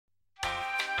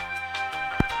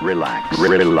Relax.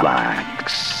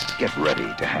 Get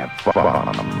ready to have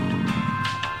fun.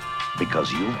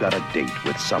 Because you've got a date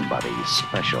with somebody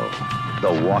special.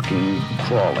 The walking,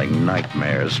 crawling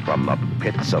nightmares from the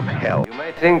pits of hell. You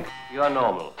may think you are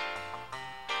normal,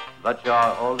 but you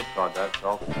are all the product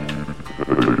of...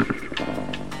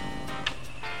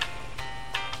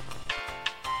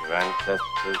 Your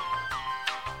ancestors,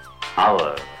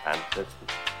 our ancestors,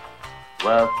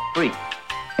 were freaks.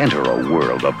 Enter a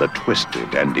world of the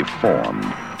twisted and deformed.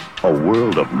 A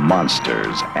world of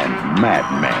monsters and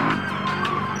madmen.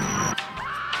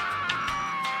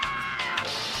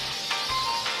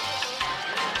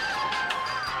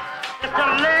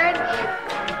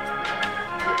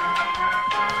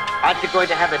 Aren't you going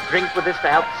to have a drink with us to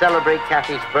help celebrate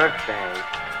Kathy's birthday?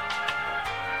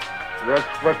 You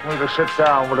expect me to sit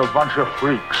down with a bunch of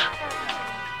freaks?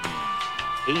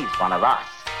 He's one of us.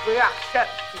 We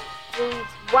accept him.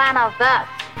 He's one of us.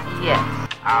 Yes,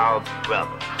 our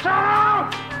brother. Shut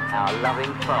up! Our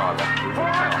loving father.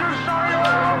 Why did you say you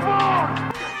were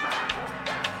born?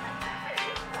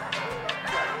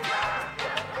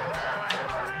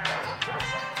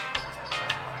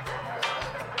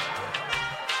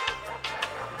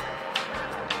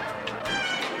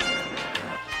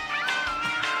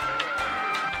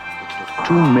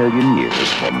 2 million years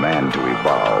for man to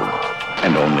evolve,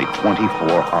 and only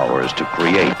 24 hours to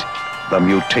create the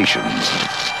mutations.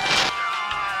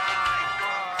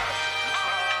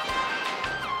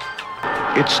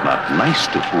 It's not nice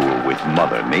to fool with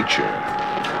Mother Nature.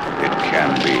 It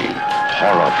can be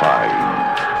horrifying.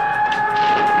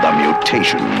 The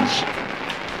mutations.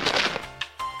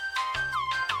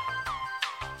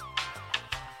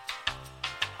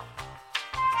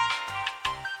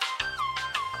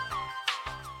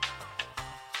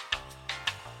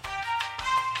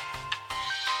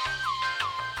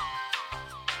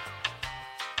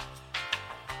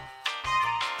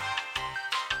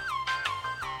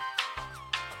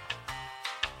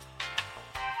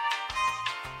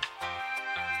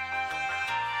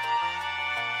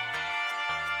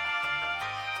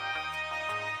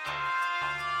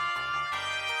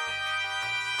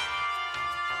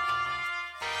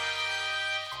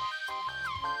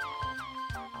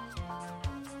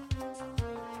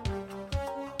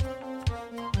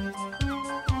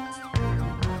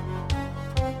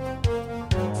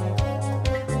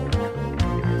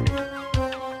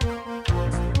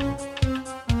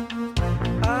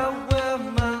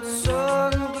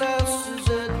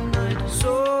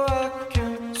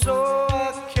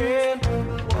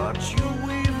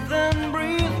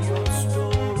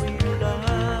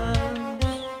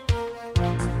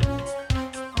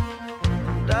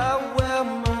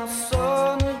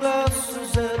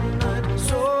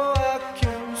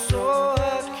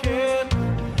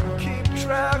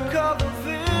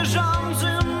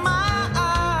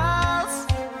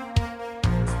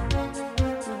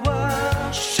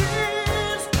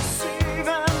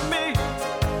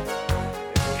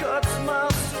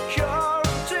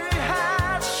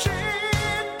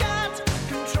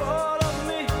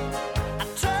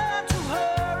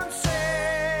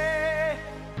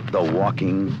 The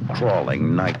walking,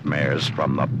 crawling nightmares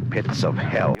from the pits of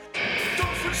hell.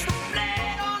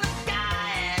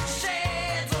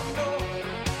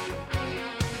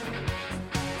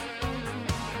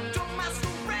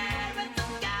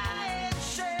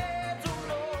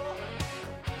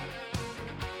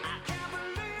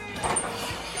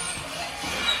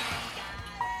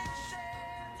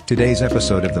 Today's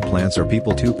episode of the Plants Are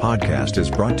People 2 podcast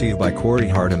is brought to you by Corey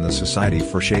Hart and the Society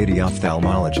for Shady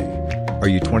Ophthalmology. Are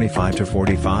you 25 to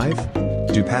 45?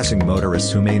 Do passing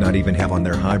motorists who may not even have on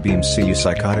their high beams see you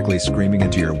psychotically screaming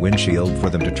into your windshield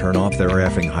for them to turn off their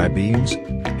effing high beams?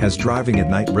 Has driving at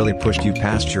night really pushed you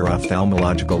past your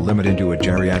ophthalmological limit into a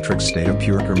geriatric state of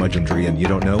pure curmudgeonry and you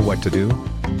don't know what to do?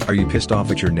 Are you pissed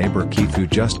off at your neighbor Keith who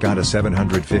just got a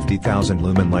 750,000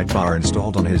 lumen light bar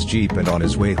installed on his Jeep and on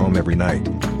his way home every night,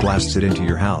 blasts it into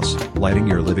your house, lighting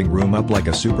your living room up like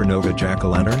a supernova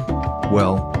jack-o'-lantern?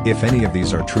 Well, if any of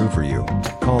these are true for you,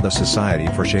 call the Society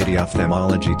for Shady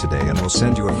Ophthalmology today and we'll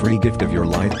send you a free gift of your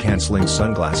light-canceling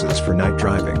sunglasses for night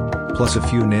driving, plus a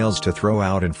few nails to throw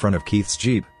out in front of Keith's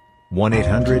Jeep.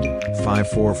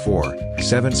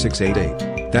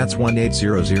 1-800-544-7688. That's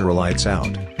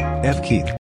 1-800-LIGHTS-OUT. F. Keith.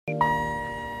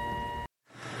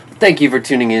 Thank you for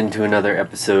tuning in to another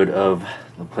episode of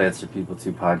the Plants Are People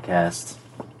 2 podcast.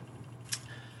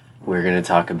 We're going to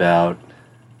talk about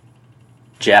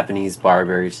Japanese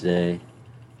barberry today,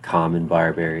 common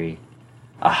barberry,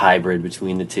 a hybrid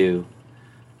between the two,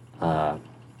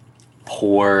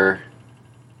 poor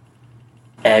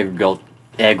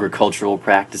agricultural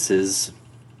practices,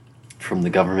 from the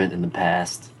government in the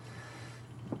past,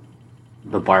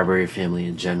 the Barberry family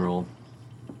in general.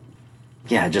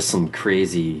 Yeah, just some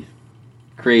crazy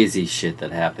shit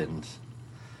that happened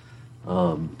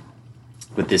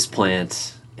with this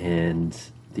plant and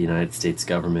the United States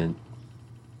government.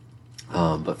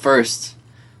 But first,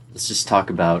 let's just talk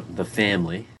about the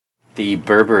family. The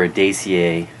Barberry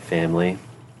family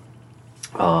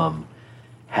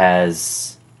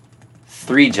has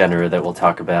 3 genera that we'll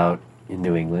talk about in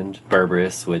New England.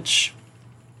 Berberis, which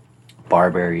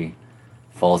Barberry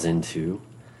falls into.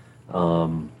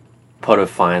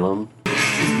 Podophyllum,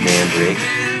 Mandrake.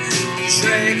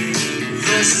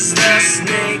 This is the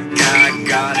snake, I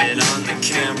got it on the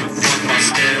camera for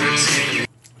posterity.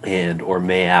 And, or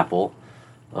mayapple.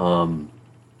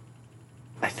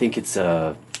 I think it's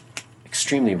a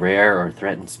extremely rare or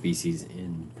threatened species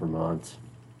in Vermont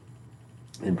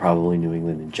and probably New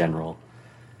England in general.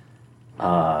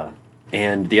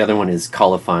 And the other one is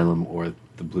Cauliphyllum, or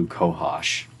the blue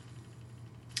cohosh.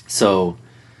 So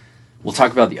we'll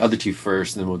talk about the other 2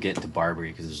 first, and then we'll get into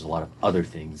Barberry, because there's a lot of other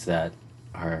things that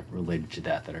are related to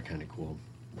that are kind of cool.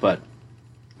 But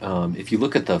if you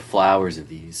look at the flowers of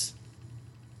these,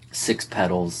 6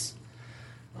 petals.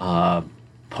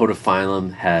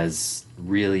 Podophyllum has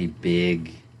really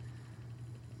big,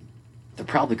 they're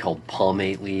probably called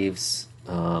palmate leaves,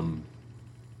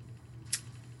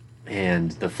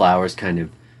 and the flowers kind of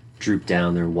droop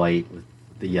down. They're white with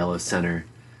the yellow center.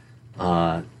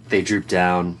 They droop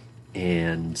down,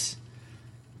 and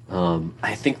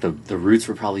I think the roots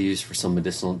were probably used for some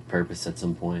medicinal purpose at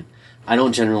some point. I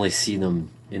don't generally see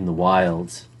them in the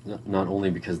wild, not only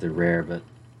because they're rare, but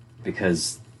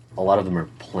because a lot of them are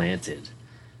planted.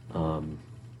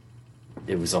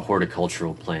 It was a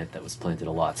horticultural plant that was planted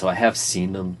a lot. So I have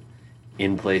seen them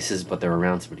in places, but they're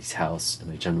around somebody's house,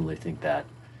 and I generally think that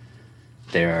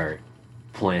they're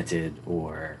planted,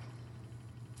 or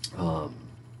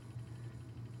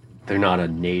they're not a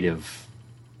native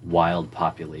wild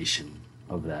population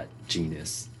of that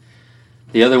genus.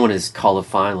 The other one is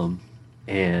Cauliphyllum,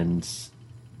 and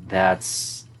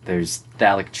there's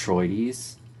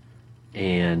Thalictroides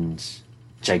and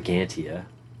Gigantea.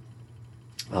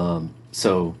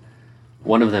 So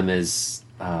one of them is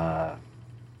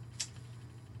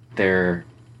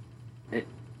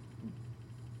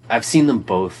I've seen them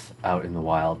both out in the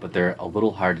wild, but they're a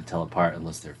little hard to tell apart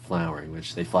unless they're flowering,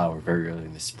 which they flower very early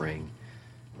in the spring.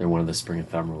 They're one of the spring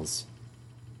ephemerals.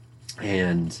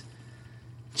 And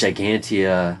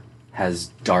Gigantea has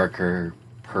darker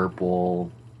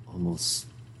purple, almost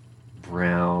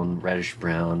brown, reddish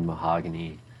brown,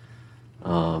 mahogany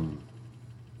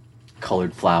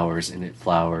colored flowers, and it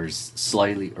flowers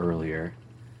slightly earlier.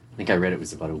 I think I read it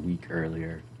was about a week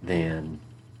earlier than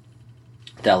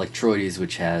Thalictroides,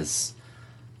 which has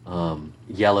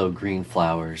yellow-green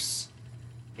flowers,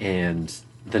 and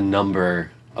the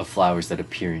number of flowers that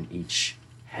appear in each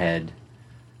head,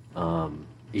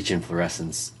 each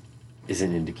inflorescence, is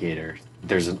an indicator.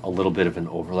 There's a little bit of an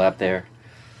overlap there.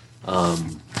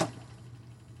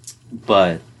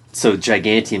 But so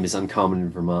Giganteum is uncommon in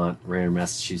Vermont, rare in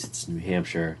Massachusetts, New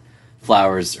Hampshire.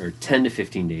 Flowers are 10 to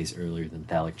 15 days earlier than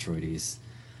Thalictroides.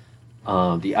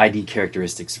 The ID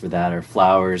characteristics for that are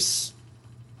flowers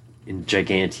in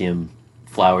Giganteum,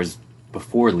 flowers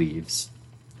before leaves,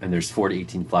 and there's 4 to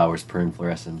 18 flowers per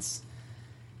inflorescence.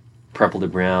 Purple to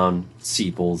brown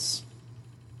sepals,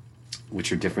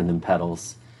 which are different than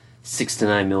petals, 6 to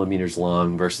 9 millimeters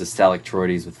long, versus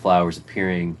Thalictroides with flowers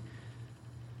appearing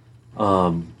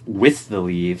with the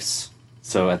leaves,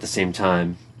 so at the same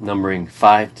time, numbering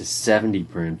 5 to 70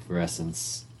 per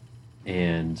inflorescence,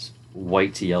 and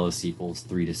white to yellow sepals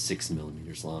 3 to 6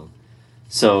 millimeters long.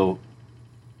 So,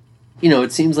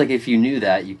 it seems like if you knew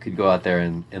that, you could go out there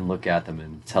and look at them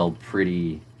and tell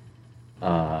pretty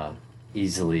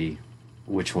easily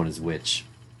which one is which.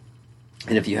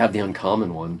 And if you have the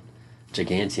uncommon one,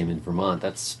 Giganteum in Vermont,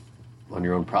 that's on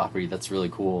your own property, that's really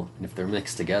cool. And if they're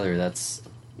mixed together, that's,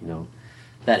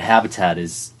 that habitat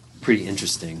is pretty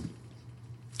interesting.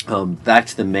 Back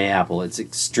to the mayapple, it's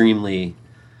extremely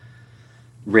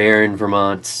rare in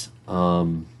Vermont,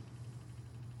 and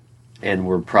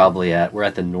we're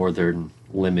at the northern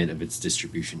limit of its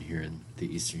distribution here in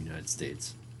the eastern United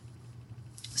States.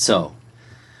 So,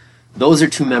 those are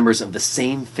 2 members of the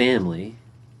same family,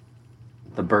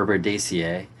 the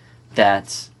Barberdaceae,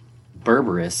 that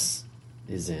Berberis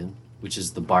is in, which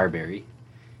is the barberry,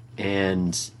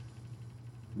 and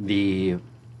we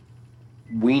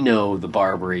know the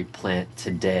barberry plant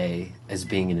today as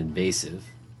being an invasive,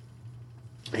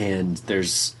 and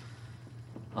there's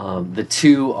the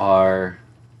 2 are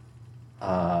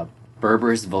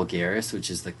Berberis vulgaris, which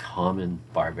is the common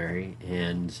barberry,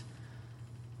 and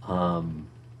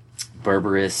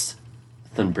Berberis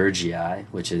thunbergii,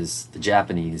 which is the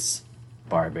Japanese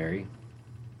barberry,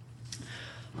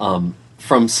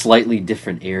 from slightly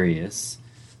different areas,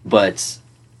 but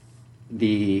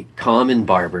the common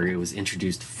barberry was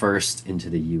introduced first into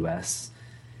the U.S.,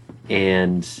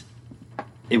 and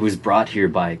it was brought here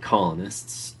by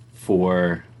colonists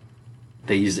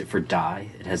they use it for dye.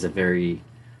 It has a very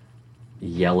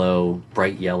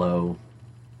bright yellow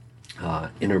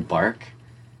inner bark,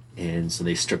 and so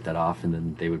they strip that off, and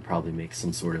then they would probably make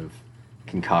some sort of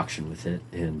concoction with it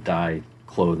and dye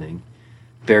clothing.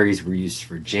 Berries were used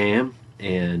for jam,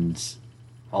 and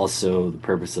also the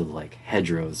purpose of like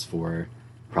hedgerows for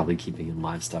probably keeping in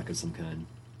livestock of some kind.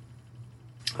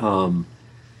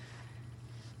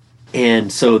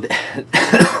 And so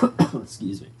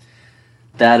excuse me,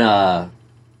 that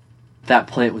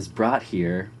plant was brought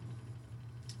here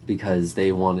because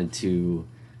they wanted to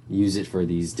use it for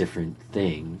these different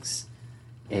things,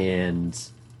 and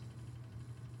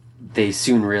they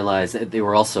soon realized that they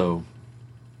were also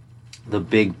the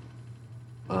big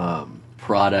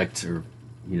product, or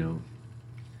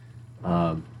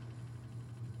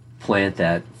plant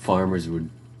that farmers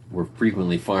were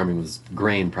frequently farming was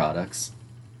grain products.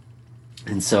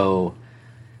 And so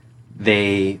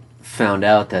they found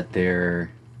out that their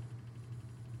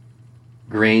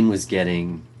grain was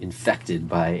getting infected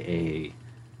by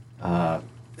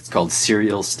it's called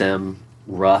cereal stem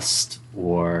rust,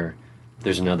 or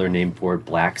there's another name for it,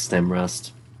 black stem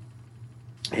rust.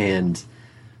 And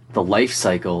the life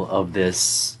cycle of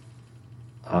this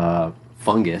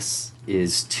fungus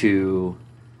is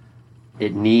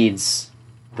it needs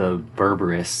the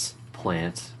Berberis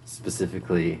plant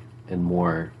specifically, and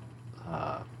more,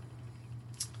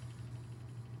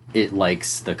 it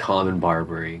likes the common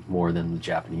barberry more than the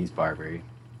Japanese barberry.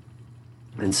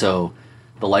 And so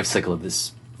the life cycle of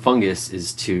this fungus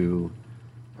is to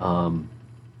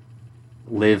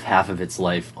live half of its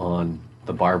life on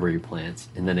the barberry plant,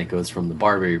 and then it goes from the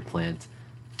barberry plant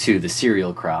to the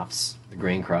cereal crops, the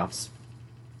grain crops,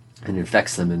 and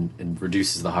infects them and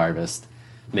reduces the harvest,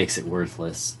 makes it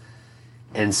worthless.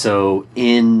 And so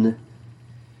in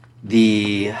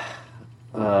the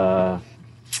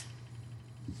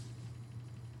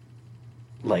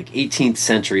like 18th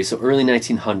century, so early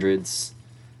 1900s,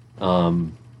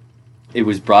 it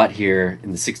was brought here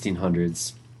in the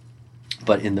 1600s,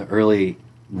 but in the early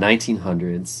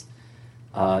 1900s,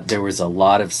 there was a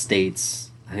lot of states,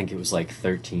 I think it was like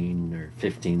 13 or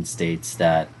 15 states,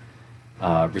 that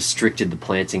restricted the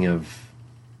planting of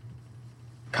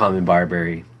common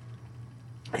barberry,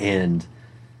 and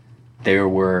there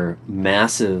were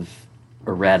massive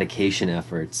eradication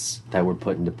efforts that were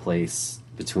put into place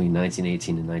between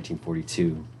 1918 and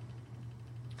 1942,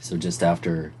 so just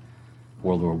after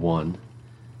World War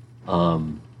I.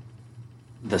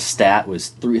 The stat was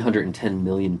 310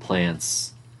 million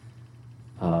plants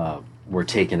were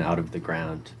taken out of the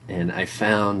ground, and I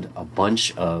found a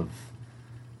bunch of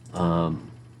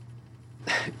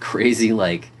crazy,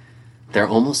 like, they're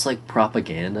almost like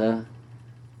propaganda,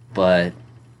 but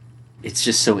it's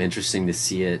just so interesting to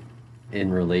see it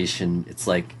in relation. It's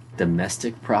like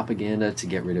domestic propaganda to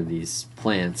get rid of these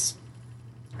plants,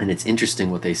 and it's interesting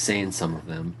what they say in some of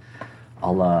them.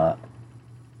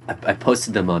 I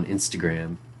posted them on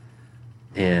Instagram,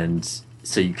 and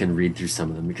so you can read through some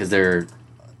of them, because they're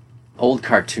old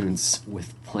cartoons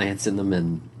with plants in them,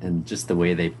 and just the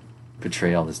way they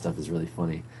portray all this stuff is really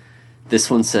funny. This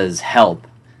one says, "Help.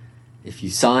 If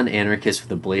you saw an anarchist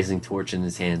with a blazing torch in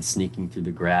his hand sneaking through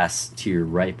the grass to your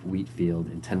ripe wheat field,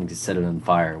 intending to set it on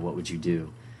fire, what would you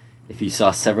do? If you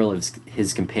saw several of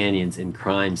his companions in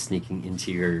crime sneaking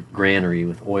into your granary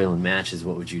with oil and matches,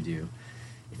 what would you do?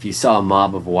 If you saw a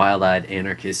mob of wild-eyed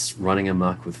anarchists running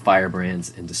amok with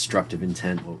firebrands and destructive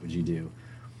intent, what would you do?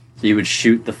 You would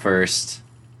shoot first.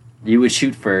 You would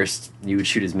shoot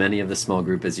as many of the small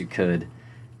group as you could,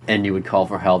 and you would call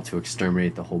for help to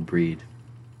exterminate the whole breed.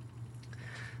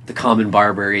 The common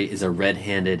barberry is a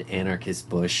red-handed anarchist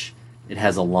bush. It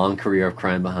has a long career of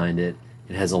crime behind it.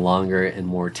 It has a longer and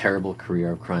more terrible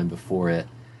career of crime before it.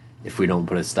 If we don't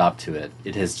put a stop to it,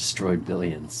 it has destroyed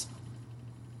billions."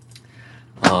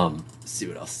 Let's see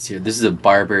what else is here. This is a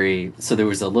barberry. So there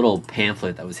was a little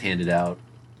pamphlet that was handed out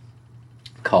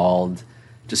called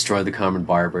 "Destroy the Common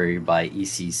Barberry" by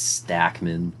E.C.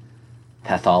 Stackman,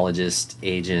 pathologist,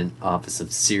 agent, Office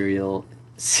of Serial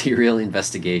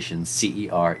Investigation,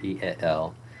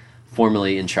 CEREL,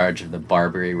 formerly in charge of the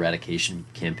Barberry Eradication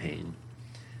Campaign.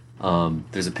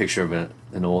 There's a picture of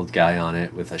an old guy on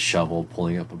it with a shovel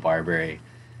pulling up a barberry.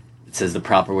 It says the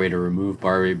proper way to remove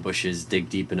barberry bushes: dig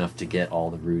deep enough to get all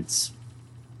the roots.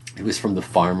 It was from the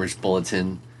Farmer's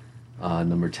Bulletin,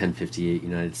 number 1058,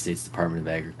 United States Department of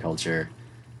Agriculture,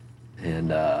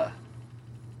 and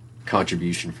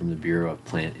contribution from the Bureau of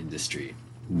Plant Industry,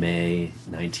 May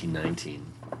 1919.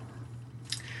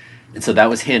 And so that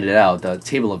was handed out. The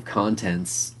table of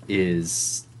contents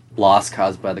is loss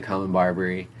caused by the common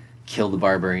barberry, kill the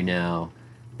barberry now,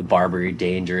 the barberry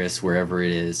dangerous wherever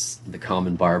it is, the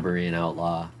common barberry an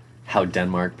outlaw, how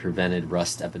Denmark prevented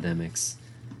rust epidemics,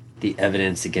 the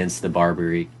evidence against the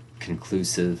barberry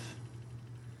conclusive,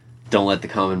 don't let the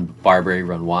common barberry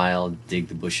run wild, dig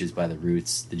the bushes by the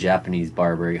roots, the Japanese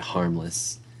barberry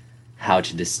harmless, how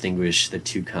to distinguish the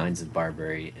two kinds of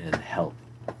barberry, and help.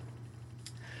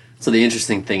 So the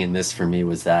interesting thing in this for me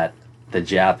was that the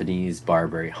Japanese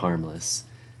barberry harmless.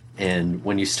 And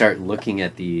when you start looking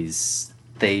at these,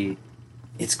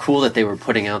 it's cool that they were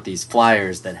putting out these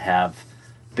flyers that have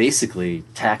basically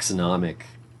taxonomic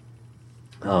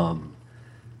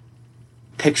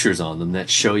pictures on them that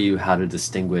show you how to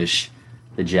distinguish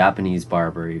the Japanese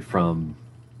barberry from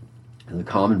the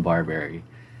common barberry.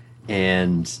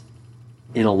 And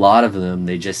in a lot of them,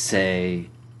 they just say,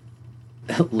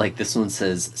 like this one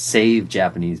says, save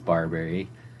Japanese barberry,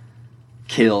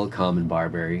 kill common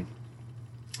barberry,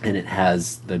 and it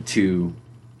has the two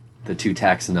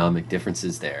taxonomic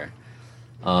differences there.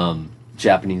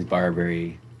 Japanese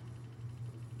barberry,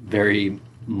 very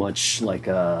much like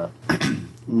a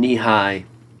knee-high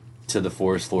to the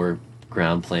forest floor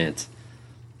ground plant,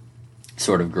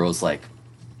 sort of grows like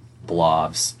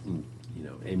blobs,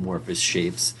 amorphous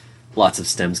shapes, lots of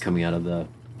stems coming out of the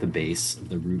base of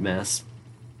the root mass.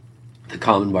 The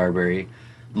common barberry,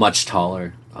 much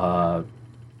taller.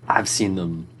 I've seen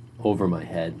them over my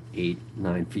head,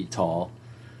 8-9 feet tall,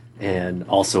 and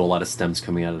also a lot of stems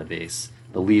coming out of the base.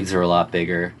 The leaves are a lot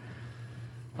bigger.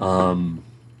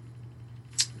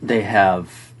 They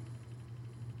have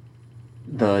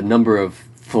the number of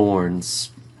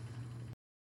thorns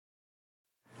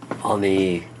on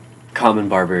the common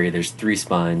barberry. There's 3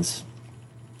 spines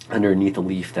underneath a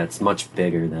leaf that's much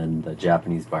bigger than the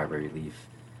Japanese barberry leaf,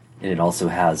 and it also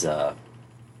has a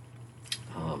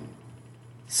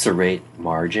serrate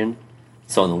margin.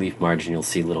 So on the leaf margin, you'll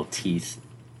see little teeth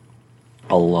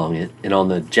all along it. And on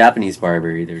the Japanese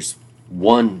barberry, there's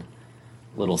one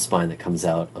little spine that comes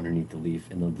out underneath the leaf,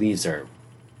 and the leaves are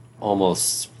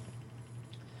almost,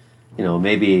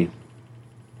 maybe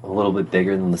a little bit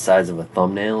bigger than the size of a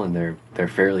thumbnail, and they're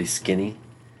fairly skinny,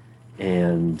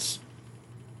 and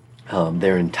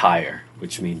they're entire,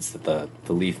 which means that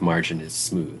the leaf margin is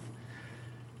smooth.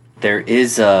 There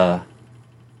is a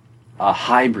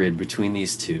hybrid between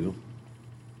these two.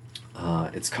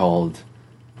 It's called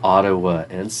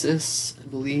Ottawaensis, I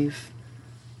believe.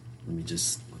 Let me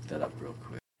just look that up real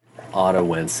quick.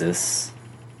 Ottawaensis,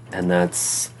 and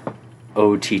that's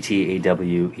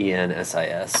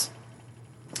Ottawensis.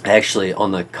 Actually,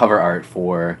 on the cover art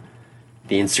for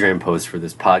the Instagram post for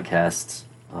this podcast,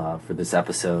 for this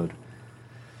episode,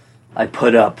 I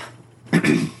put up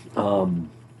the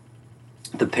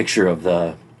picture of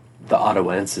the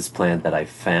Ottawaensis plant that I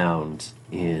found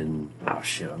in, I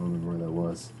don't remember where that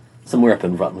was, somewhere up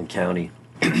in Rutland County.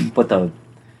 But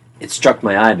it struck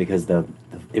my eye because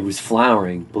it was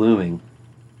flowering, blooming,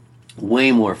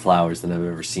 way more flowers than I've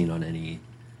ever seen on any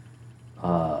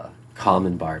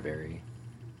common barberry,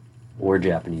 or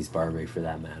Japanese barberry for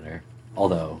that matter,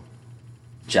 although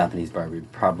Japanese barberry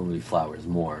probably flowers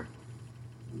more.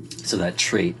 So that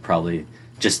trait probably,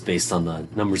 just based on the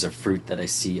numbers of fruit that I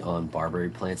see on barberry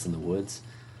plants in the woods,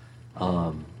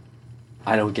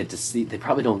 I don't get to see,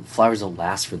 flowers don't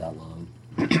last for that long.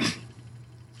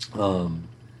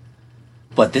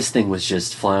 But this thing was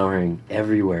just flowering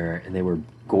everywhere, and they were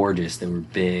gorgeous, they were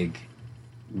big,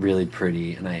 really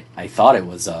pretty, and I thought it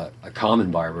was a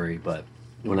common barberry, but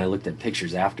when I looked at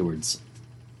pictures afterwards,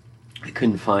 I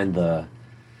couldn't find the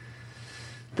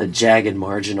jagged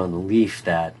margin on the leaf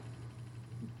that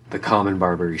the common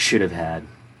barberry should have had.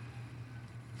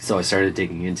 So I started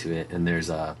digging into it, and there's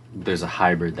a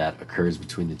hybrid that occurs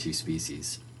between the two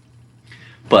species.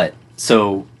 But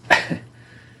so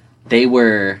there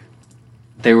were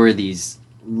these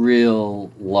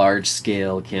real large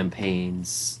scale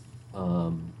campaigns.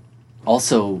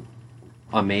 Also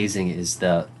amazing is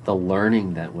the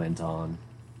learning that went on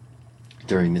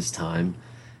during this time,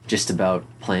 just about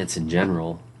plants in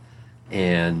general,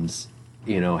 and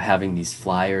having these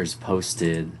flyers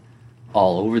posted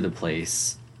all over the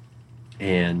place,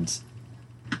 and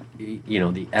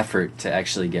the effort to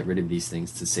actually get rid of these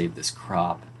things to save this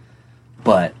crop,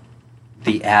 but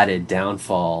the added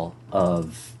downfall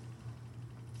of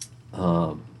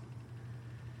them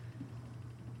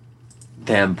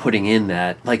putting in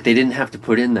that, like, they didn't have to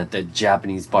put in that the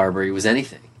Japanese barberry was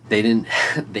anything. They didn't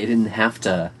they didn't have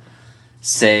to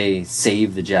say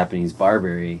save the Japanese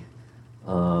barberry.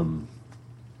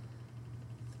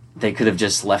 They could have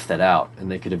just left that out,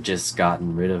 and they could have just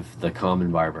gotten rid of the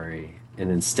common barberry. And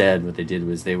instead, what they did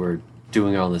was they were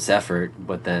doing all this effort,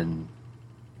 but then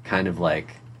kind of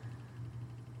like,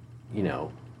 you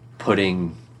know,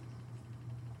 bring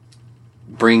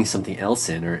something else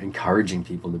in, or encouraging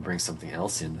people to bring something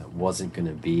else in that wasn't going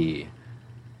to be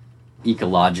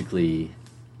ecologically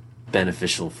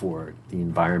beneficial for the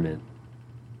environment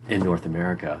in North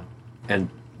America. And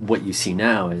what you see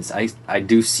now is I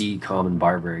do see common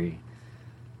barberry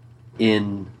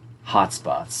in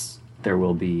hotspots. There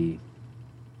will be,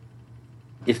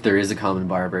 if there is a common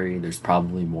barberry, there's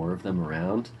probably more of them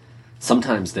around.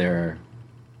 Sometimes they're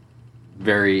a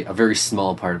very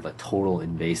small part of a total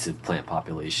invasive plant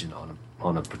population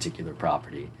on a particular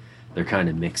property. They're kind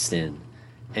of mixed in.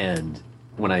 And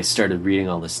when I started reading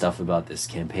all this stuff about this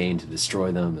campaign to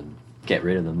destroy them and get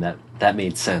rid of them, that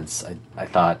made sense. I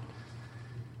thought,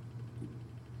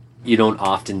 you don't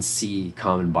often see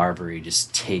common barberry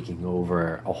just taking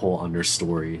over a whole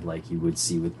understory like you would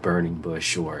see with burning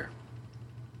bush or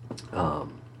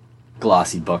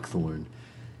glossy buckthorn.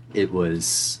 It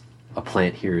was a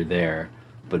plant here or there,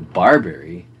 but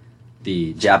barberry,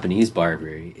 the Japanese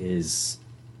barberry, is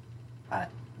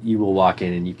you will walk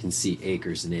in and you can see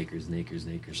acres and acres and acres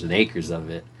and acres and acres of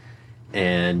it,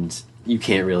 and you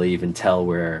can't really even tell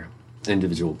where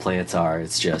individual plants are.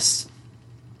 It's just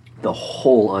the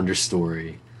whole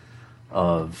understory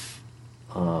of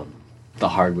the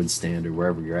hardwood stand or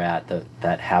wherever you're at.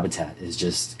 That habitat is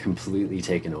just completely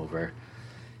taken over,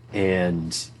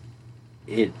 and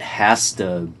it has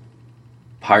to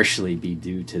partially be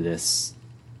due to this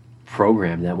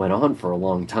program that went on for a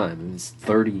long time. It was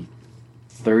 30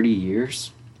 years.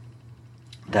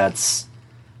 That's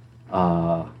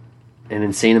an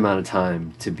insane amount of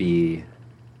time to be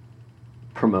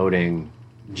promoting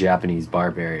Japanese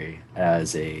barberry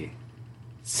as a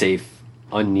safe,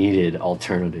 unneeded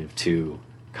alternative to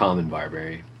common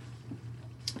barberry.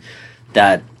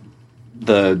 That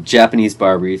the Japanese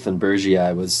barberry,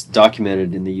 Thunbergii, was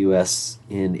documented in the U.S.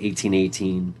 in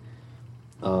 1818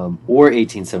 or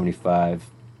 1875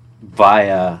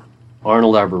 via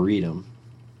Arnold Arboretum.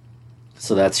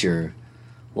 So that's your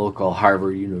local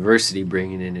Harvard University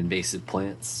bringing in invasive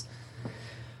plants.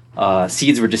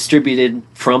 Seeds were distributed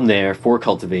from there for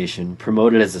cultivation,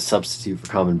 promoted as a substitute for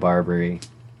common barberry.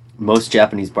 Most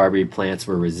Japanese barberry plants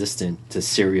were resistant to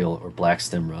cereal or black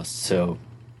stem rust. So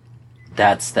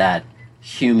that's that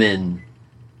human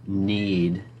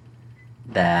need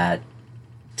that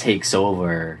takes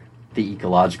over the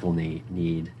ecological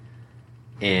need.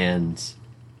 And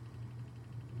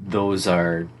those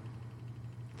are,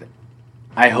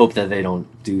 I hope that they don't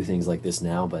do things like this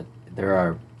now, but there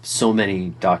are so many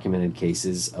documented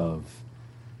cases of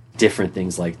different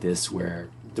things like this where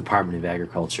Department of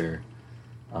Agriculture,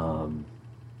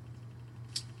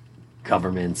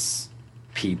 governments,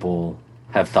 people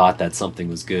have thought that something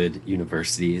was good,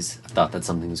 universities have thought that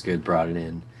something was good, brought it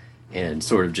in, and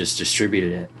sort of just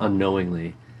distributed it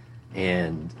unknowingly,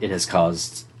 and it has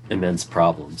caused immense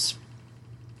problems.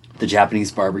 The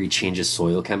Japanese barberry changes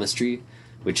soil chemistry,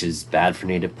 which is bad for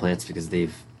native plants because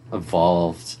they've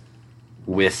evolved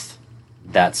with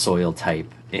that soil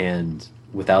type, and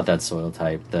without that soil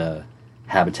type, the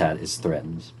habitat is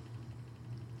threatened.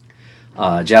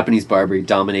 Japanese barberry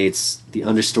dominates the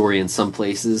understory in some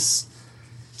places.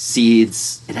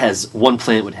 Seeds, one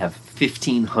plant would have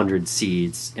 1,500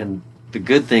 seeds, and the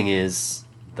good thing is,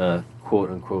 the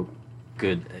quote-unquote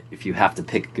good, if you have to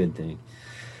pick a good thing,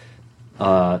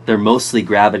 they're mostly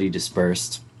gravity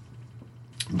dispersed,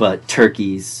 but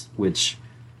turkeys, which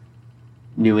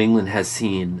New England has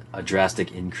seen a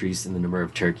drastic increase in the number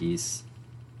of turkeys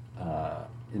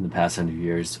in the past 100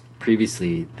 years.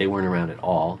 Previously, they weren't around at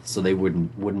all, so they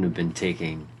wouldn't have been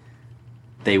taking.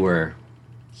 They were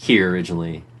here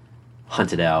originally,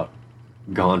 hunted out,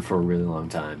 gone for a really long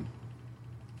time,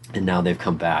 and now they've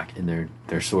come back, and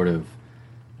they're sort of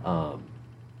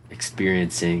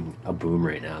experiencing a boom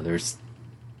right now. There's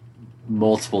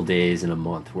multiple days in a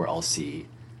month where I'll see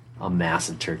a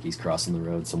massive turkeys crossing the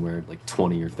road somewhere, like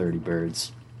 20 or 30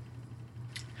 birds.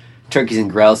 Turkeys and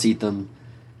grouse eat them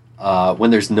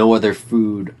when there's no other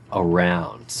food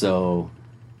around. So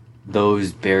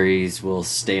those berries will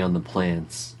stay on the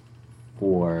plants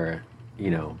for,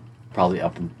 probably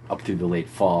up through the late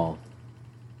fall.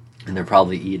 And they're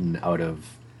probably eaten out of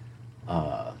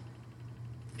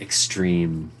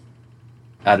extreme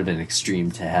out of an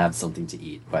extreme to have something to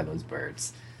eat by those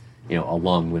birds. You know, a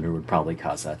long winter would probably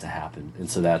cause that to happen. And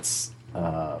so that's,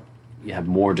 you have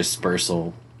more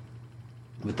dispersal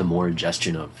with the more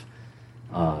ingestion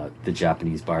of the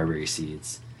Japanese barberry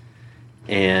seeds.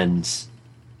 And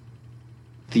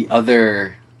the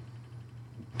other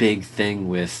big thing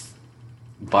with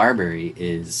barberry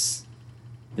is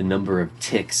the number of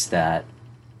ticks that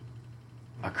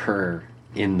occur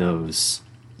in those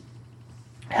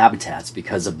habitats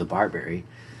because of the barberry.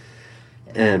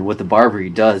 And what the barberry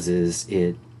does is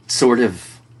it sort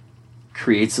of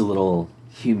creates a little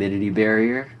humidity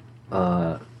barrier,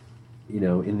 you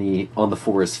know, on the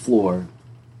forest floor.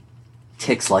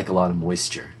 Ticks like a lot of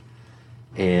moisture,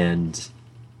 and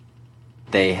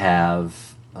they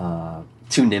have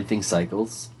 2 nymphing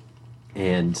cycles,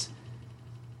 and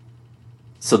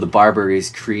so the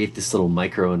barberries create this little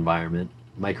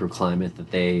microclimate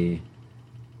that they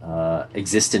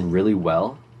exist in really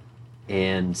well.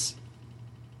 And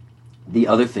the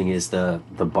other thing is the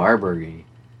barberry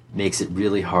makes it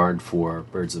really hard for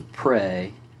birds of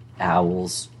prey,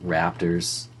 owls,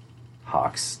 raptors,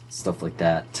 hawks, stuff like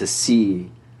that, to see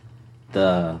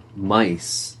the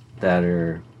mice that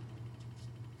are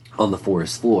on the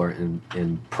forest floor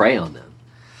and prey on them.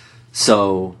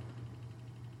 So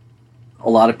a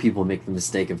lot of people make the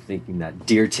mistake of thinking that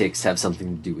deer ticks have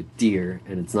something to do with deer,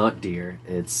 and it's not deer.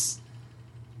 It's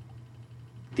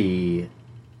the...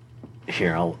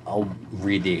 Here, I'll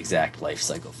read the exact life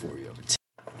cycle for you.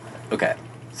 Okay,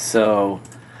 so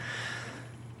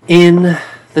in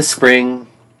the spring,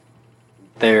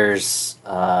 there's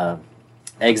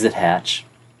eggs that hatch.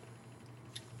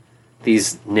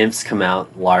 These nymphs come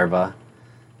out, larvae.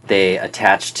 They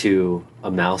attach to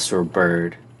a mouse or a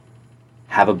bird,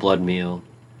 have a blood meal.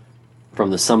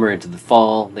 From the summer into the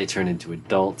fall, they turn into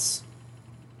adults.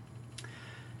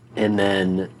 And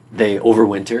then they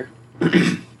overwinter.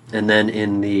 And then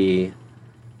in the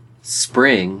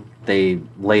spring, they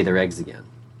lay their eggs again.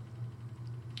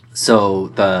 So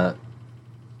the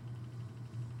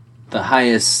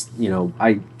highest, you know,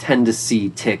 I tend to see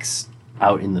ticks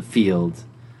out in the field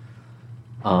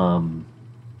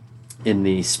in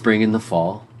the spring and the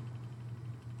fall.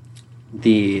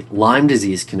 The Lyme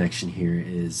disease connection here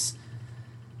is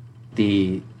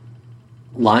the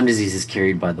Lyme disease is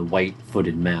carried by the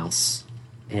white-footed mouse,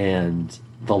 and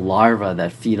the larvae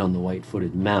that feed on the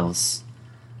white-footed mouse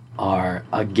are,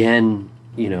 again,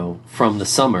 you know, from the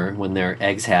summer when their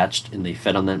eggs hatched and they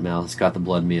fed on that mouse, got the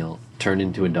blood meal, turned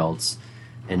into adults,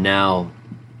 and now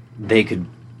they could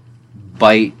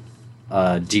bite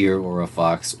a deer or a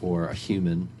fox or a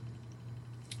human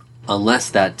unless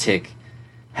that tick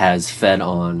has fed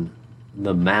on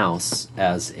the mouse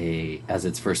as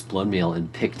its first blood meal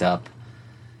and picked up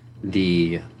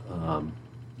the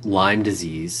Lyme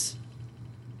disease,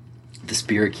 the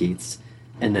spirochetes,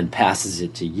 and then passes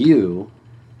it to you.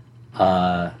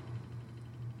 That's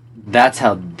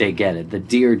how they get it. The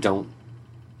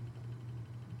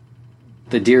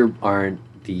deer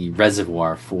aren't the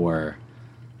reservoir for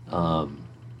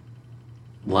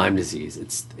Lyme disease.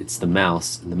 It's the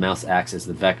mouse, and the mouse acts as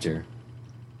the vector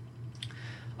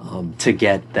to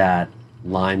get that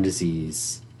Lyme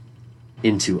disease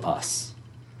into us.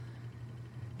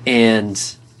 And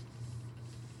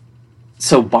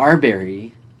so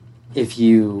barberry,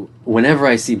 whenever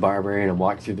I see barberry and I'm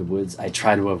walking through the woods, I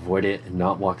try to avoid it and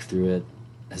not walk through it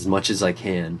as much as I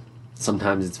can.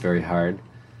 Sometimes it's very hard.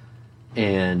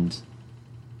 And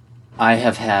I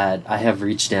have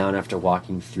reached down after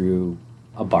walking through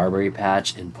a barberry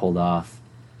patch and pulled off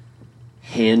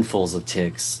handfuls of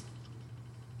ticks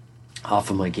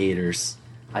off of my gaiters.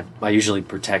 I usually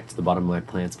protect the bottom of my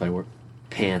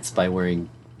pants by wearing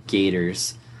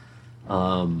gaiters.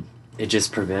 It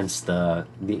just prevents the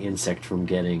insect from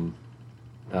getting,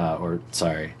 the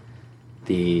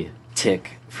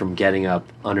tick from getting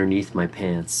up underneath my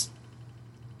pants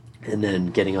and then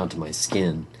getting onto my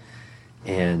skin.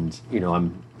 And, you know,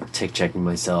 I'm tick checking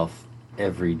myself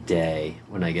every day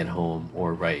when I get home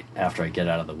or right after I get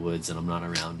out of the woods and I'm not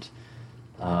around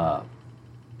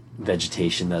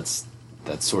vegetation that's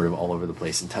sort of all over the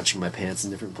place and touching my pants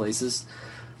in different places.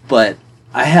 But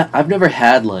I've never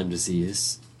had Lyme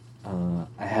disease.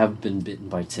 I have been bitten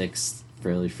by ticks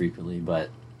fairly frequently,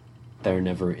 but they're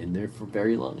never in there for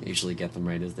very long. I usually get them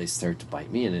right as they start to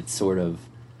bite me, and it's sort of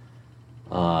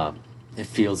it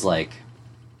feels like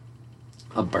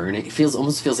a burning.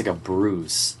 Almost feels like a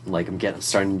bruise. Like I'm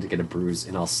starting to get a bruise,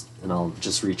 and I'll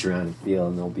just reach around and feel,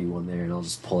 and there'll be one there, and I'll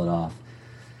just pull it off.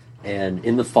 And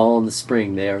in the fall and the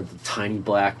spring, they are the tiny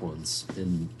black ones,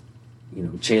 and you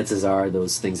know, chances are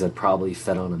those things had probably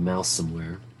fed on a mouse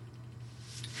somewhere.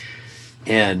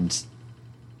 And,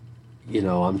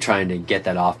 I'm trying to get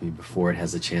that off me before it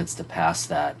has a chance to pass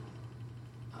that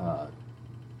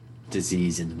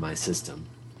disease into my system.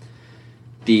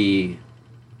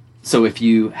 So if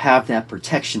you have that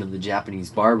protection of the Japanese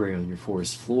barberry on your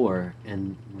forest floor,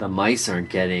 and the mice aren't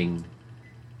getting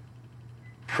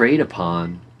preyed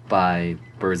upon by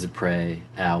birds of prey,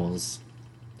 owls,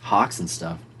 hawks and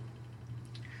stuff,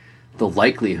 the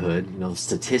likelihood,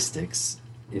 statistics,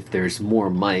 if there's more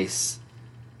mice,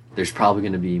 there's probably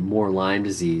going to be more Lyme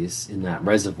disease in that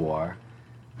reservoir.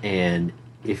 And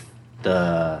if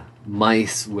the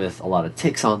mice with a lot of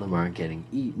ticks on them aren't getting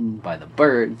eaten by the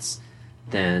birds,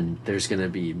 then there's going to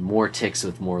be more ticks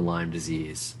with more Lyme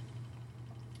disease,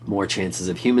 more chances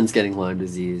of humans getting Lyme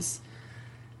disease.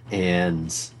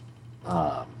 And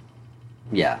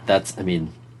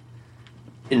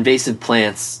invasive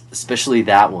plants, especially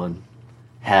that one,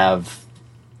 have,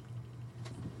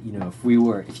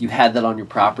 if you had that on your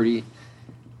property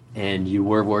and you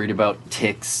were worried about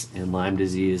ticks and Lyme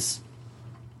disease,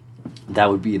 that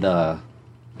would be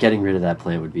getting rid of that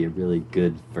plant would be a really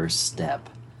good first step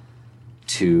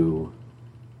to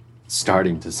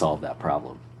starting to solve that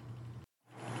problem.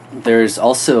 There's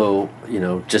also,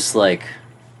 just like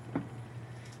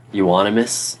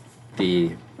euonymus,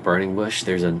 the burning bush,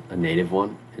 there's a native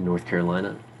one in North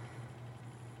Carolina.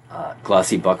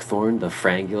 Glossy buckthorn, the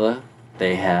frangula,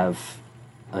 they have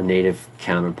a native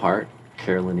counterpart,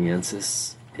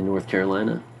 caroliniensis, in North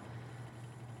Carolina.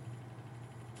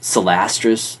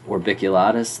 Celastrus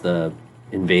orbiculatus, the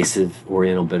invasive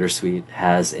oriental bittersweet,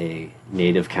 has a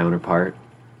native counterpart,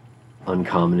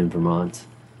 uncommon in Vermont.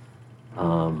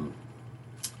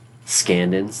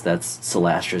 Scandens, that's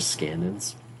Celastrus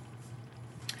scandens.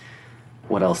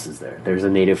 What else is there? There's a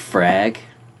native Phragmites,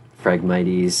 I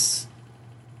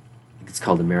think it's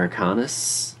called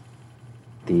Americanus.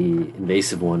 The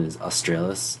invasive one is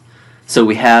Australis. So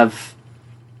we have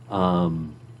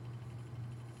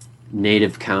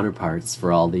native counterparts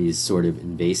for all these sort of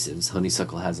invasives.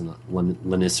 Honeysuckle has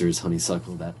Lanister's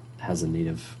honeysuckle that has a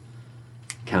native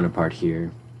counterpart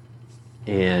here.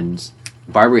 And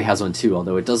Barberry has one too,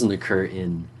 although it doesn't occur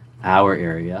in our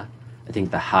area. I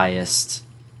think the highest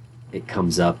it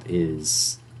comes up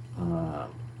is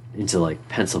into like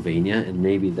Pennsylvania, and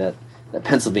maybe that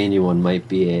Pennsylvania one might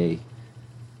be a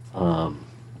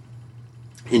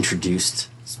introduced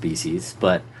species,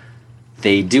 but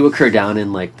they do occur down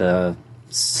in like the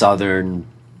southern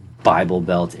Bible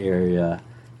Belt area,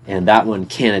 and that one,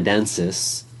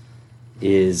 Canadensis,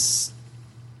 is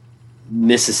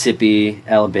Mississippi,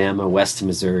 Alabama, west to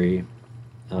Missouri.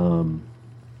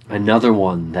 Another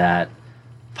one that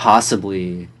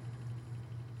possibly,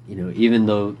 even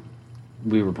though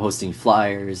we were posting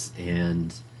flyers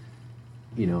and,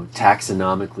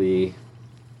 taxonomically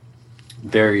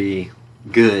very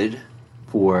good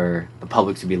for the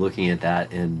public to be looking at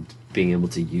that and being able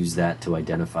to use that to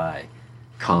identify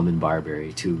common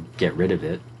barberry to get rid of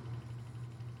it.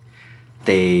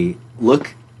 They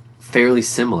look fairly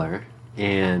similar,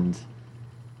 and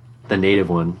the native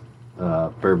one,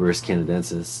 Berberis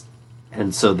canadensis,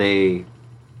 and so they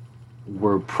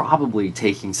were probably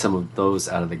taking some of those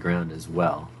out of the ground as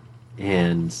well.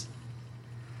 And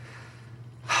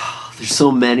there's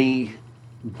so many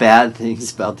bad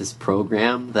things about this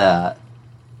program that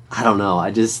I don't know.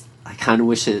 I kind of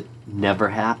wish it never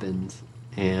happened.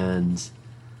 And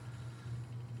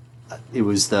it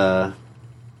was the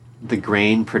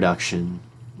grain production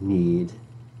need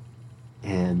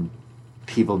and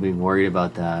people being worried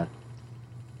about that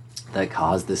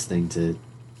caused this thing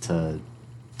to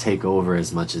take over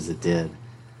as much as it did.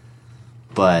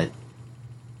 But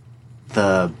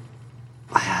I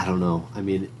don't know. I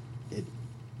mean,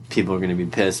 people are going to be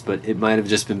pissed, but it might have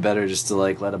just been better just to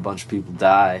like let a bunch of people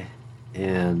die.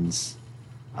 And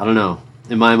I don't know.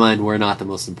 In my mind, we're not the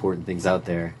most important things out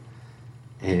there.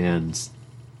 And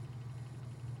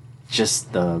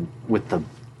just with the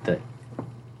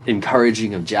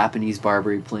encouraging of Japanese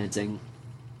barberry planting,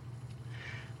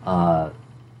 the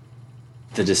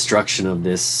destruction of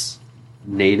this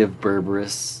native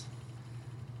berberis,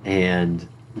 and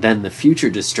then the future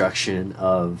destruction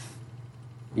of,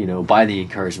 by the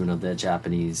encouragement of that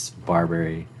Japanese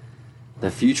barberry,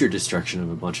 the future destruction of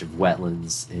a bunch of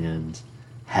wetlands and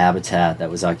habitat that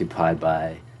was occupied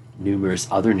by numerous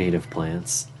other native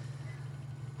plants.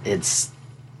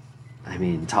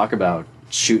 Talk about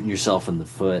shooting yourself in the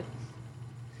foot.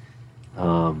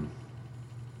 And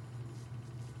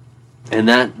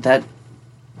that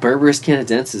Berberis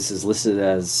canadensis is listed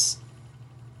as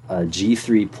a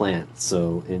G3 plant.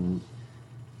 So in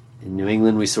New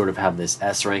England, we sort of have this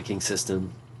S ranking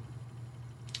system,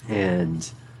 and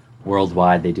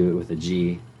Worldwide, they do it with a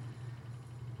G.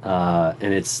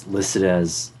 And it's listed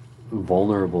as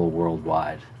vulnerable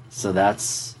worldwide. So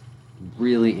that's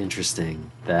really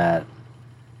interesting that,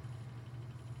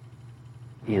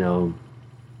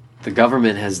 the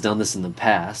government has done this in the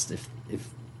past. If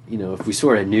we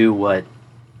sort of knew what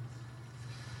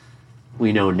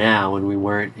we know now and we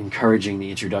weren't encouraging the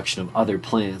introduction of other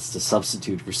plants to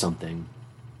substitute for something,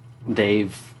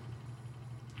 they've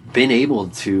been able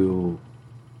to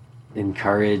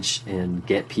encourage and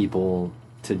get people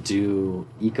to do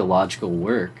ecological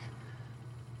work.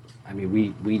 I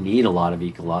mean, we need a lot of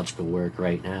ecological work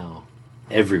right now,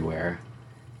 everywhere.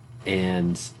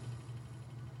 And,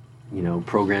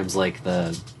 programs like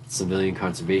the Civilian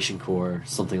Conservation Corps,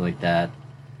 something like that,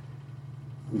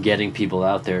 getting people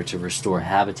out there to restore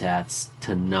habitats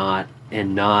not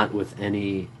with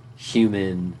any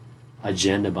human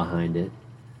agenda behind it,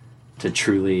 to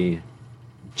truly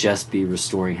just be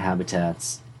restoring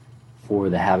habitats for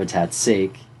the habitat's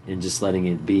sake and just letting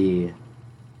it be,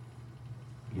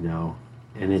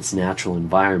 in its natural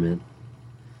environment,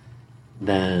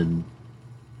 then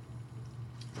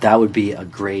that would be a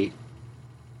great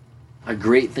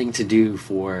thing to do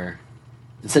for,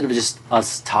 instead of just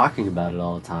us talking about it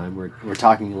all the time. We're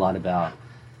talking a lot about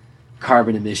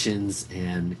carbon emissions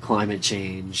and climate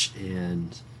change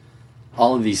and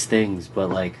all of these things, but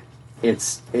like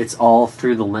it's all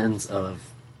through the lens of,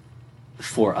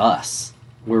 for us.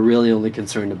 We're really only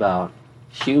concerned about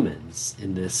humans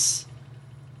in this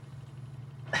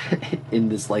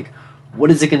like, what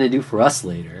is it going to do for us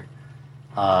later?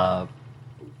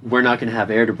 We're not going to have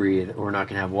air to breathe, or we're not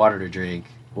going to have water to drink,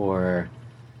 or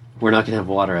we're not going to have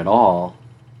water at all.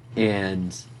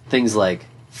 And things like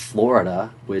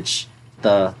Florida, which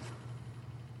the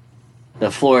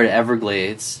Florida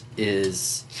Everglades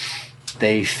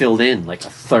they filled in like a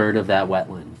third of that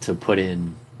wetland to put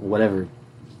in whatever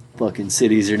fucking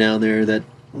cities are down there that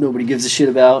nobody gives a shit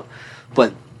about.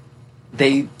 But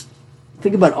they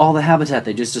think about all the habitat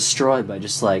they just destroyed by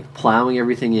just like plowing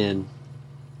everything in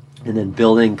and then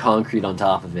building concrete on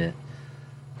top of it,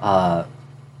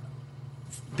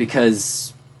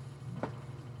 because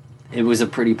it was a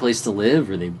pretty place to live,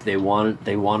 or they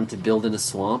wanted to build in a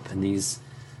swamp. And these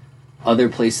other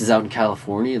places out in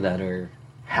California that are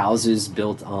houses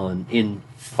built in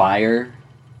fire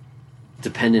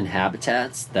dependent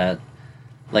habitats, that,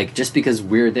 like, just because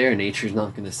we're there, nature's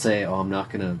not going to say, oh, I'm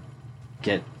not going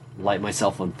to light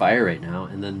myself on fire right now.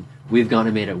 And then we've gone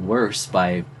and made it worse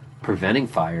by preventing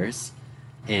fires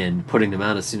and putting them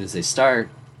out as soon as they start,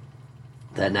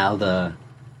 that now the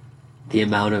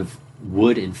amount of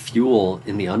wood and fuel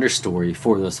in the understory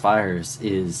for those fires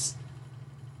is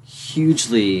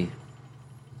hugely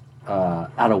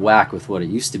out of whack with what it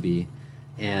used to be.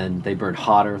 And they burn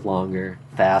hotter, longer,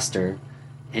 faster.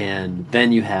 And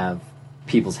then you have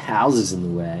people's houses in the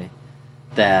way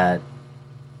that,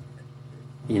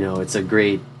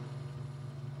 it's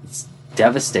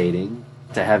devastating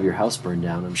to have your house burned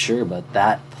down, I'm sure, but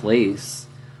that place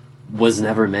was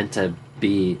never meant to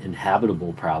be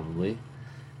inhabitable, probably.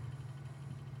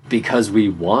 Because we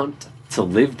want to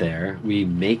live there, we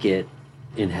make it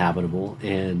inhabitable,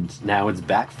 and now it's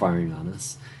backfiring on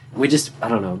us. I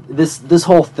don't know, this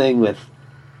whole thing with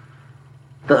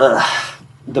the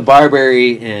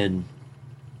Barberry and,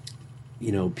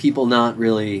 people not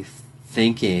really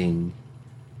thinking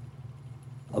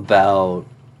about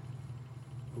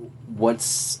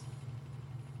what's,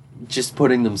 just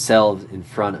putting themselves in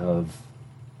front of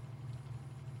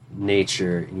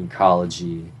nature and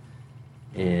ecology,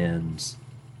 and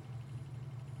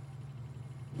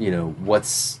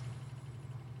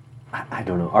I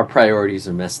don't know, our priorities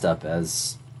are messed up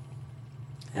as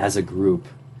a group,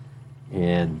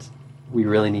 and we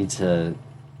really need to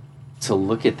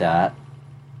look at that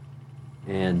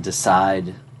and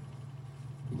decide,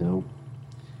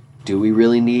 do we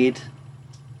really need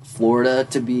Florida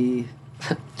to be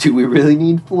do we really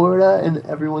need Florida and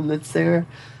everyone that's there?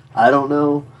 I don't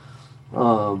know.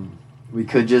 We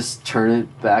could just turn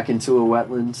it back into a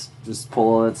wetland, just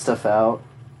pull all that stuff out.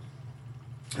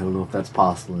 I don't know if that's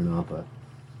possible or not, but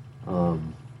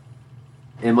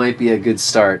it might be a good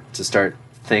start to start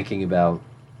thinking about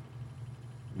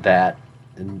that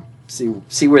and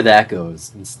see where that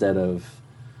goes, instead of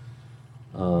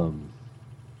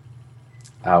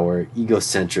our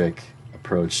egocentric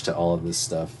approach to all of this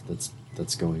stuff that's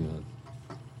going on.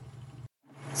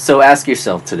 So ask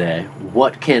yourself today,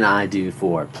 what can I do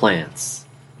for plants?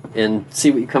 And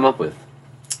see what you come up with.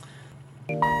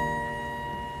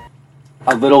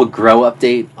 A little grow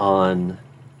update on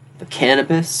the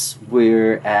cannabis.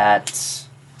 We're at,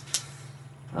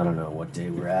 I don't know what day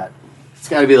we're at, it's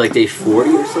got to be like day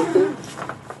 40 or something.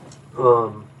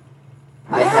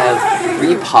 I have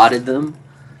repotted them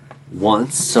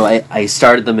once, so I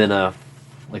started them in a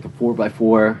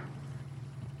 4x4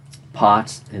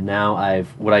 pot, and now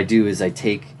what I do is I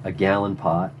take a gallon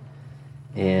pot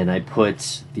and I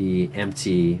put the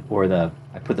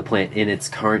plant in its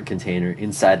current container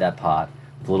inside that pot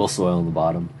with a little soil on the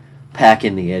bottom, pack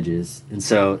in the edges, and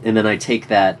then I take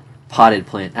that potted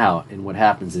plant out, and what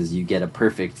happens is you get a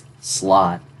perfect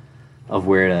slot of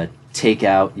where to take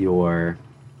out your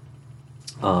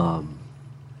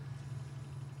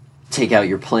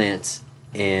plant,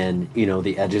 and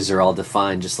the edges are all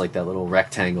defined just like that little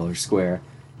rectangle or square,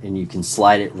 and you can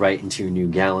slide it right into your new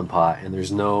gallon pot, and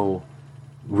there's no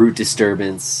root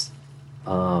disturbance.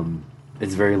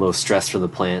 It's very low stress for the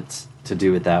plant to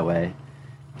do it that way,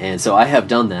 and so I have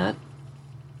done that,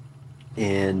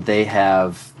 and they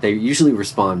usually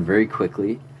respond very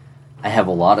quickly. I have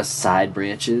a lot of side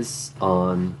branches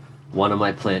on one of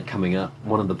the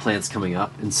plants coming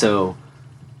up, and so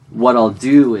what I'll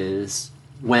do is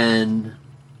when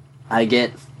I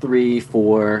get 3,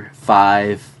 4,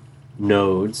 5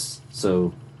 nodes,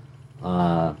 so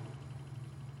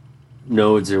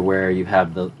nodes are where you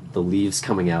have the leaves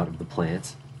coming out of the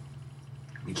plant.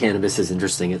 The cannabis is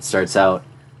interesting. It starts out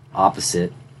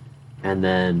opposite, and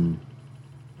then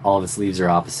all of its leaves are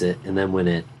opposite, and then when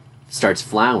it starts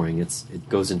flowering, it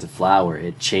goes into flower,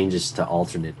 it changes to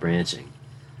alternate branching,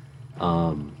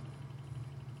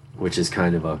 which is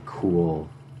kind of a cool,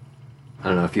 I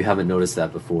don't know, if you haven't noticed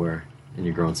that before and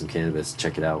you're growing some cannabis,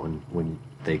 check it out when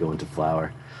they go into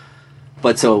flower.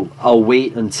 But so I'll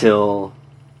wait until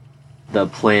the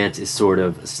plant is sort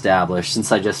of established.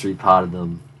 Since I just repotted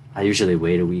them, I usually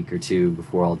wait a week or two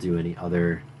before I'll do any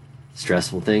other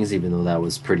stressful things, even though that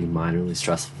was pretty minorly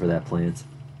stressful for that plant.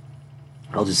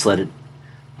 I'll just let it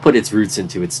put its roots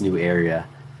into its new area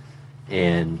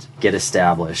and get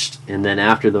established. And then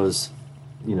after those,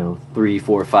 3,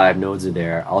 4, 5 nodes are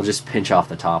there, I'll just pinch off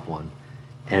the top one.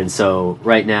 And so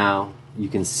right now you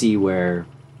can see where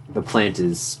the plant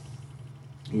is,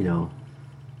 if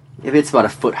it's about a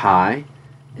foot high.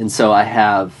 And so I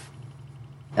have,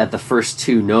 at the first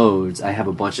 2 nodes, I have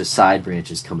a bunch of side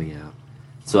branches coming out.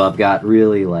 So I've got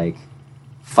really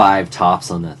 5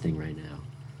 tops on that thing right now.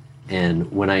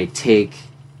 And when I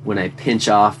pinch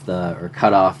off or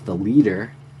cut off the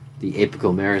leader, the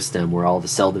apical meristem, where all the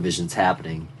cell division's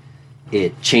happening,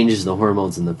 it changes the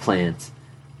hormones in the plant,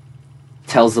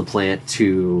 tells the plant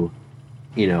to,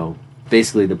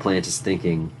 basically the plant is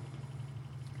thinking,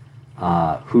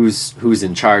 who's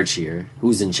in charge here,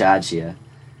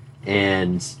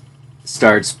 and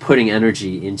starts putting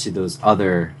energy into those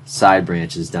other side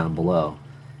branches down below.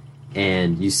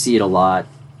 And you see it a lot.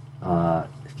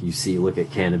 If you look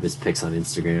at cannabis pics on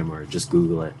Instagram or just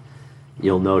Google it,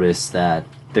 you'll notice that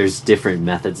there's different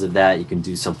methods of that. You can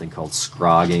do something called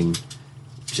scrogging,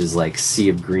 which is like sea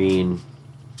of green.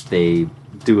 They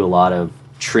do a lot of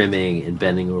trimming and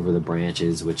bending over the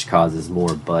branches, which causes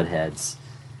more bud heads.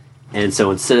 And so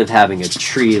instead of having a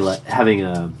tree, having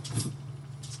a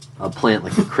plant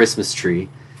like a Christmas tree,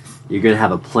 you're going to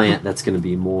have a plant that's going to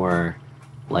be more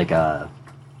like a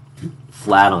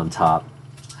flat on top.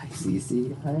 Hi,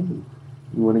 Cece. Hi. You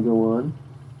want to go on?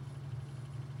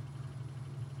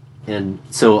 And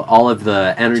so all of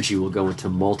the energy will go into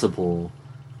multiple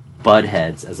bud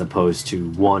heads as opposed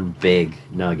to one big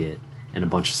nugget and a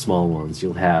bunch of small ones.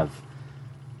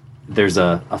 There's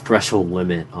a threshold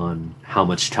limit on how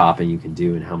much topping you can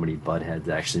do and how many bud heads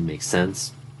actually make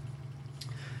sense.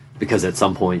 Because at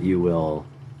some point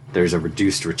there's a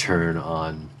reduced return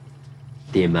on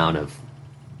the amount of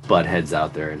bud heads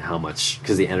out there and how much,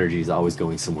 because the energy is always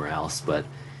going somewhere else. But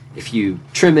if you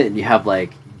trim it and you have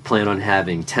plan on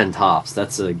having 10 tops,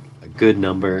 that's a good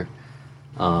number.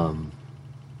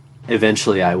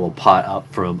 Eventually I will pot up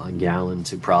from a gallon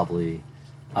to probably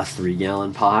a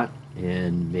 3-gallon pot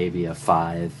and maybe a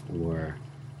 5 or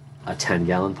a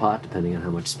 10-gallon pot, depending on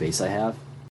how much space I have.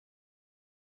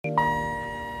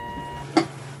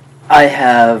 I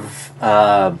have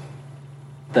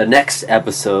the next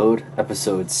episode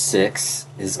 6,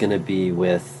 is going to be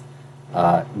with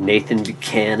Nathan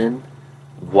Buchanan,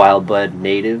 Wild Bud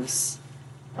Natives,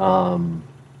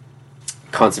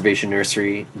 Conservation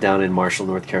Nursery down in Marshall,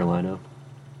 North Carolina.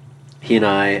 He and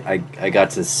I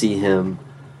got to see him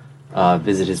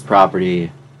visit his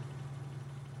property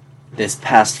this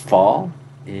past fall,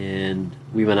 and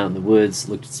we went out in the woods,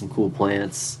 looked at some cool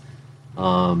plants.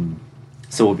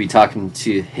 So we'll be talking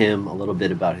to him a little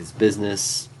bit about his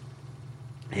business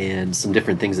and some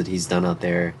different things that he's done out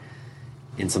there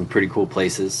in some pretty cool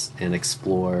places, and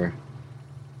explore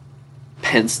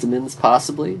penstemons,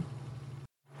 possibly.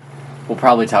 We'll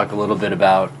probably talk a little bit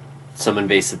about some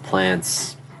invasive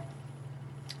plants,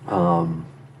 some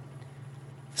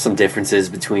differences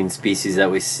between species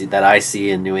that I see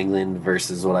in New England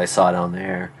versus what I saw down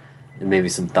there, and maybe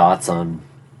some thoughts on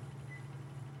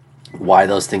why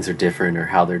those things are different or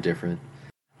how they're different.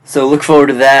 So look forward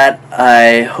to that.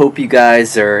 I hope you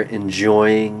guys are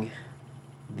enjoying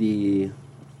the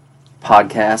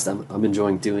podcast. I'm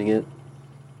enjoying doing it.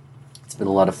 It's been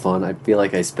a lot of fun. I feel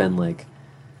like I spend like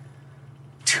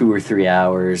 2 or 3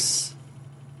 hours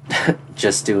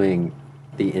just doing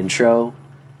the intro,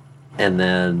 and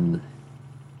then,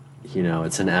 you know,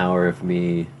 it's an hour of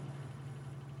me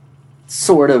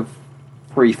sort of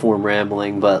free-form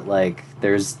rambling, but like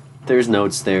there's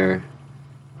notes there,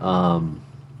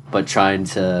 but trying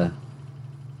to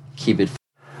keep it.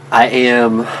 I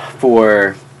am,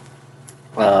 for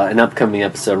an upcoming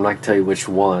episode, I'm not going to tell you which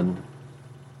one,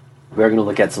 we're going to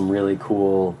look at some really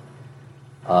cool,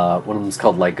 one of them is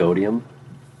called Lygodium.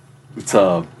 It's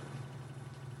a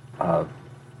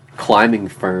climbing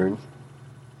fern,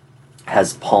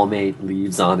 has palmate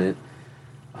leaves on it,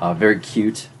 very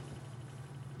cute.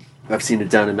 I've seen it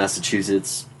down in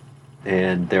Massachusetts,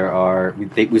 and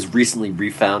it was recently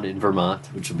refound in Vermont,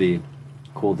 which will be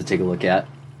cool to take a look at.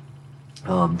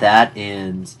 That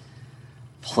and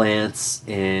plants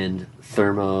and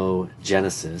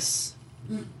thermogenesis,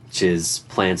 which is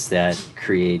plants that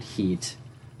create heat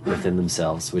within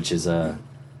themselves, which is a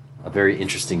very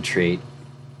interesting trait,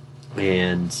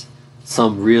 and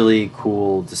some really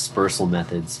cool dispersal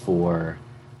methods for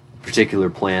a particular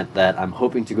plant that I'm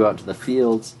hoping to go out to the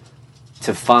fields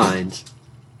to find,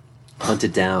 hunt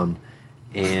it down,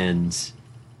 and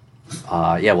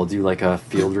we'll do like a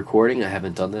field recording. I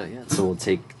haven't done that yet, so we'll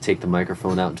take the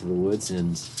microphone out into the woods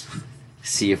and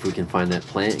see if we can find that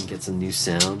plant and get some new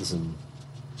sounds, and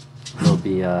it'll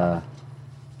be a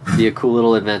cool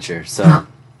little adventure. So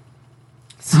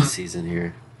CC's in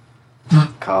here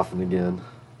coughing again.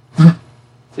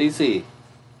 CC.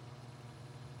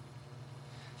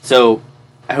 So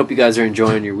I hope you guys are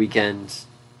enjoying your weekend,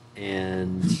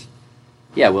 and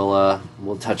yeah,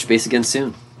 we'll touch base again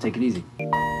soon. Take it easy.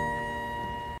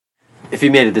 If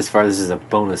you made it this far, this is a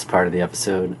bonus part of the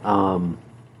episode.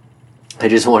 I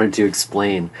just wanted to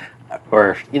explain,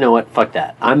 or you know what, fuck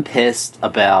that. I'm pissed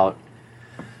about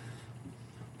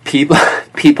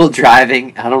people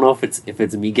driving. I don't know if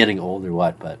it's me getting old or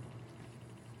what, but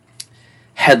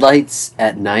headlights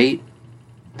at night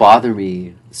bother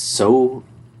me so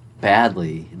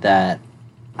badly that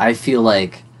I feel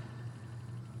like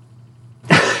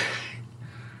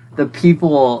the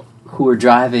people who are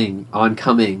driving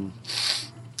oncoming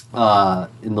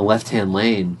in the left-hand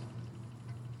lane,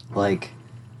 like,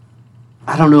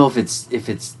 I don't know if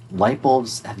it's light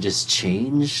bulbs have just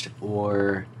changed,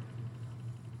 or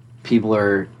people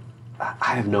are,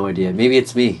 I have no idea. Maybe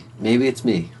it's me. Maybe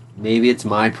it's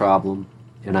my problem,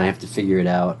 and I have to figure it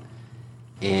out,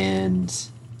 and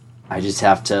I just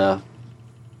have to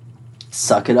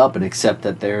suck it up and accept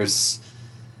that there's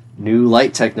new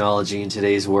light technology in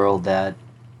today's world that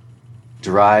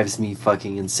drives me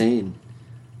fucking insane.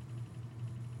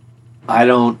 I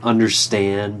don't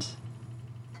understand.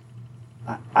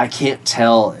 I can't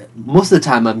tell. Most of the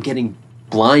time I'm getting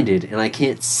blinded and I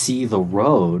can't see the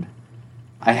road.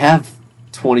 I have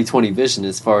 20/20 vision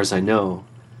as far as I know.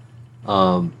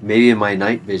 Maybe my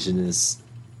night vision is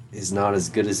not as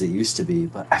good as it used to be,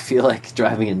 but I feel like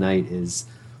driving at night is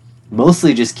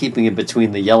mostly just keeping it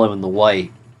between the yellow and the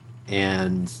white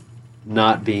and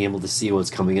not being able to see what's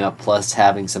coming up, plus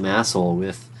having some asshole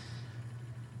with,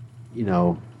 you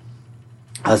know,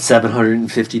 a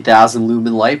 750,000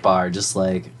 lumen light bar just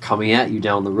like coming at you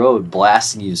down the road,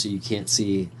 blasting you so you can't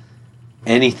see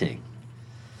anything.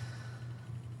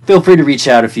 Feel free to reach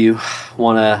out if you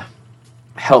want to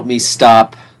help me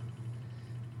stop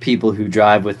people who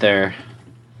drive with their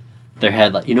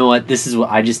headlight. You know what? This is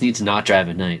what I just need to not drive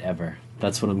at night ever.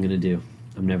 That's what I'm going to do.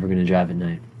 I'm never going to drive at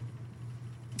night.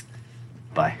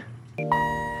 Bye.